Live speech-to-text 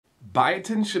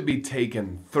Biotin should be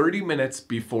taken 30 minutes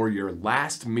before your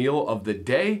last meal of the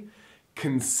day,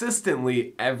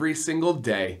 consistently every single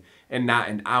day, and not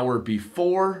an hour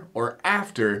before or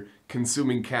after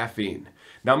consuming caffeine.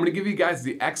 Now I'm going to give you guys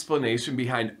the explanation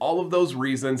behind all of those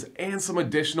reasons and some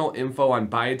additional info on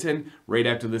biotin right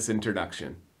after this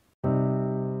introduction.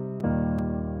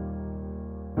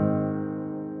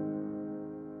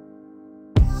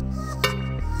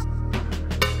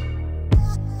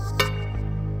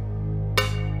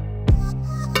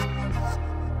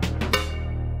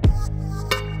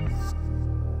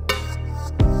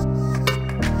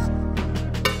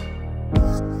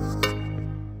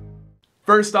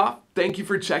 First off, thank you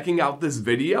for checking out this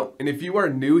video, and if you are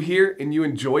new here and you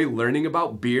enjoy learning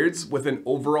about beards with an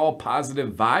overall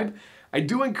positive vibe, I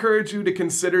do encourage you to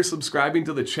consider subscribing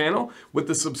to the channel with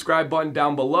the subscribe button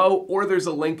down below, or there's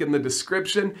a link in the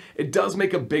description. It does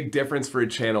make a big difference for a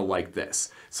channel like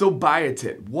this. So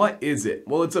biotin, what is it?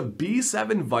 Well, it's a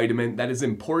B7 vitamin that is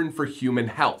important for human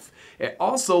health. It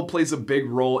also plays a big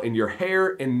role in your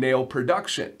hair and nail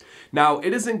production. Now,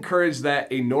 it is encouraged that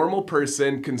a normal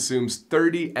person consumes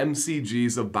 30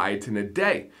 mcgs of biotin a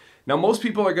day. Now, most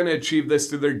people are going to achieve this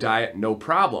through their diet, no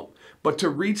problem. But to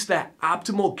reach that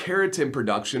optimal keratin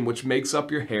production, which makes up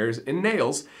your hairs and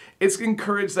nails, it's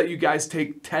encouraged that you guys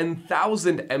take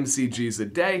 10,000 mcgs a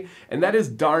day, and that is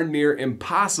darn near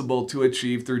impossible to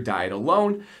achieve through diet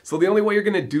alone. So the only way you're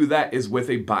going to do that is with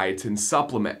a biotin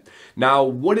supplement. Now,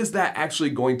 what is that actually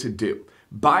going to do?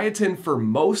 Biotin for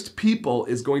most people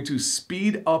is going to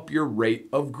speed up your rate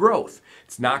of growth.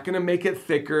 It's not going to make it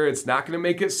thicker. It's not going to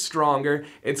make it stronger.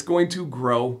 It's going to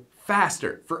grow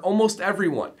faster for almost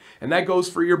everyone. And that goes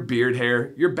for your beard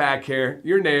hair, your back hair,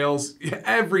 your nails,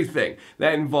 everything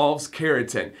that involves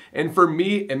keratin. And for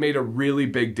me, it made a really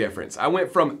big difference. I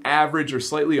went from average or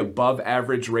slightly above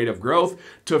average rate of growth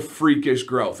to freakish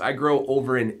growth. I grow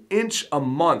over an inch a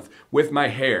month with my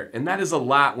hair. And that is a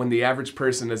lot when the average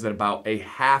person is at about a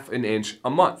half an inch a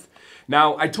month.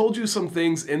 Now, I told you some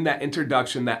things in that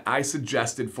introduction that I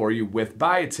suggested for you with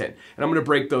biotin, and I'm going to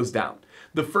break those down.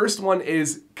 The first one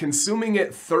is consuming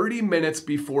it 30 minutes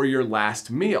before your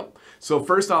last meal. So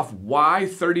first off, why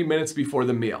 30 minutes before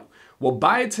the meal? Well,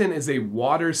 biotin is a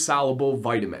water-soluble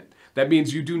vitamin. That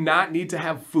means you do not need to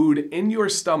have food in your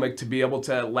stomach to be able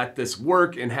to let this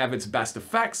work and have its best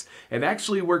effects. It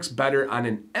actually works better on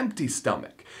an empty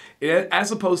stomach,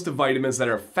 as opposed to vitamins that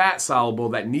are fat soluble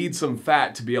that need some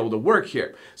fat to be able to work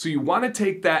here. So you want to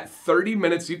take that 30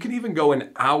 minutes, you can even go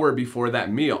an hour before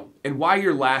that meal. And why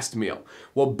your last meal?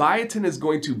 Well, biotin is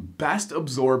going to best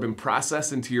absorb and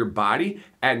process into your body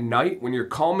at night when you're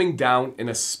calming down,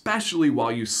 and especially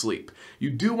while you sleep.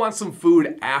 You do want some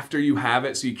food after you have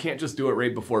it, so you can't just do it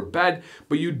right before bed,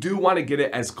 but you do want to get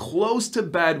it as close to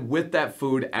bed with that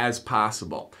food as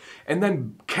possible. And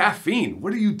then caffeine,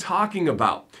 what are you talking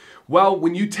about? Well,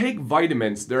 when you take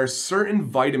vitamins, there are certain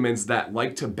vitamins that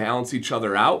like to balance each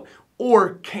other out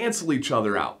or cancel each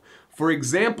other out. For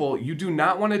example, you do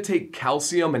not want to take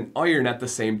calcium and iron at the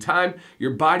same time.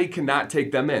 Your body cannot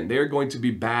take them in. They're going to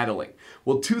be battling.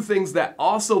 Well, two things that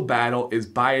also battle is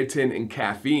biotin and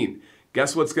caffeine.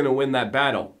 Guess what's going to win that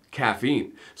battle?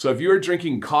 Caffeine. So if you are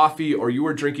drinking coffee or you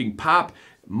are drinking pop,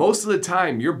 most of the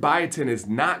time, your biotin is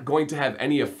not going to have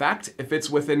any effect if it's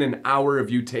within an hour of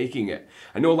you taking it.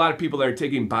 I know a lot of people that are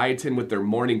taking biotin with their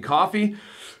morning coffee.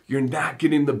 You're not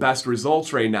getting the best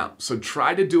results right now. So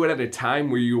try to do it at a time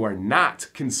where you are not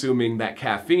consuming that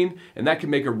caffeine, and that can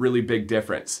make a really big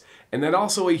difference. And then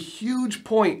also a huge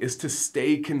point is to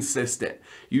stay consistent.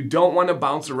 You don't want to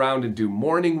bounce around and do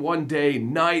morning one day,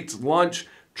 night, lunch.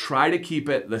 Try to keep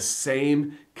it the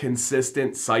same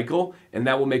consistent cycle, and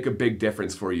that will make a big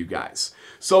difference for you guys.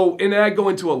 So, and I go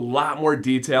into a lot more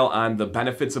detail on the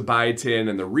benefits of biotin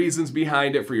and the reasons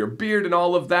behind it for your beard and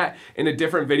all of that in a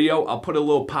different video. I'll put a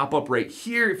little pop-up right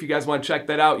here. If you guys want to check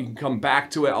that out, you can come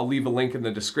back to it. I'll leave a link in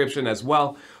the description as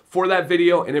well for that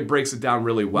video, and it breaks it down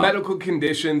really well. Medical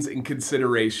conditions and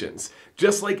considerations.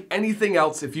 Just like anything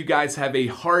else, if you guys have a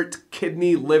heart,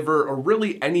 kidney, liver, or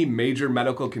really any major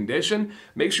medical condition,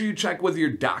 make sure you check with your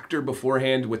doctor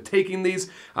beforehand with taking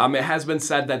these. It has been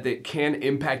said that it can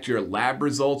impact your lab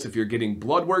results if you're getting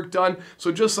blood work done,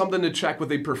 so just something to check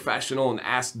with a professional and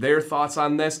ask their thoughts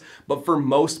on this. But for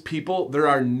most people, there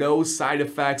are no side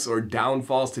effects or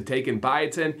downfalls to taking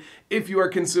biotin. If you are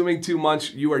consuming too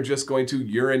much, you are just going to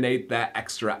urinate that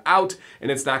extra out,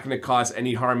 and it's not going to cause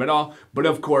any harm at all. But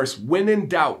of course, when in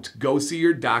doubt, go see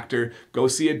your doctor, go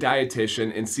see a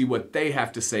dietitian, and see what they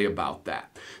have to say about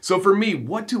that. So for me,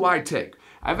 what do I take?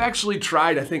 I've actually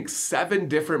tried, I think, 7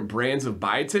 different brands of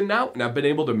biotin now, and I've been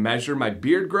able to measure my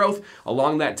beard growth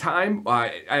along that time.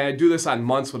 I do this on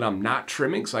months when I'm not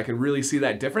trimming, so I can really see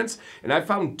that difference. And I've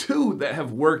found 2 that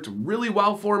have worked really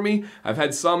well for me. I've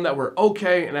had some that were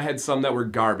okay, and I had some that were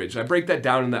garbage. I break that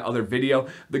down in that other video.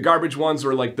 The garbage ones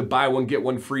were like the buy one, get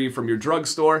one free from your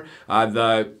drugstore.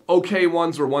 The okay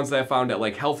ones were ones that I found at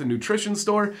like health and nutrition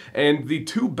store. And the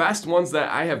 2 best ones that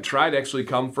I have tried actually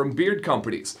come from beard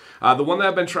companies. The one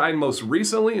that I've been trying most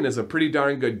recently and is a pretty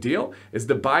darn good deal is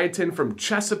the Biotin from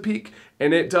Chesapeake,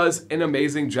 and it does an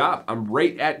amazing job. I'm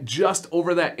right at just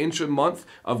over that inch a month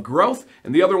of growth.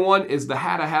 And the other one is the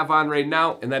hat I have on right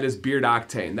now, and that is Beard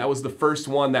Octane. That was the first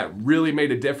one that really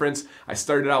made a difference. I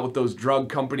started out with those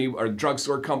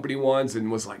drugstore company ones and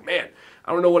was like, man,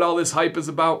 I don't know what all this hype is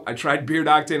about. I tried Beard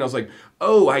Octane. I was like,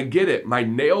 oh, I get it. My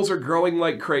nails are growing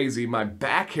like crazy. My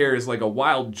back hair is like a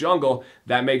wild jungle.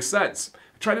 That makes sense.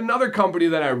 Tried another company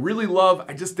that I really love.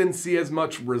 I just didn't see as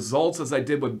much results as I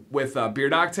did with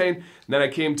Beard Octane. And then I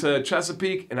came to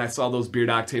Chesapeake and I saw those Beard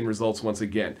Octane results once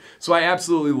again. So I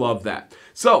absolutely love that.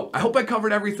 So I hope I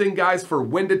covered everything, guys, for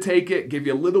when to take it, give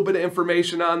you a little bit of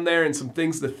information on there and some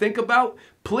things to think about.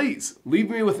 Please leave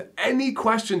me with any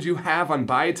questions you have on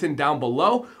biotin down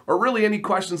below, or really any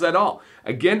questions at all.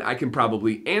 Again, I can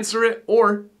probably answer it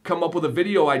or come up with a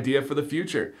video idea for the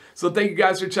future. So thank you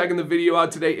guys for checking the video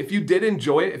out today. If you did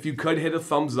enjoy it, if you could hit a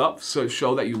thumbs up so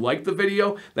show that you liked the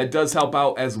video, that does help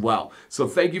out as well. So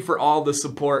thank you for all the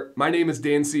support. My name is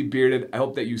DanCBearded. I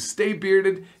hope that you stay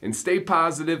bearded and stay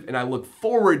positive, and I look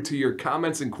forward to your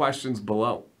comments and questions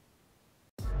below.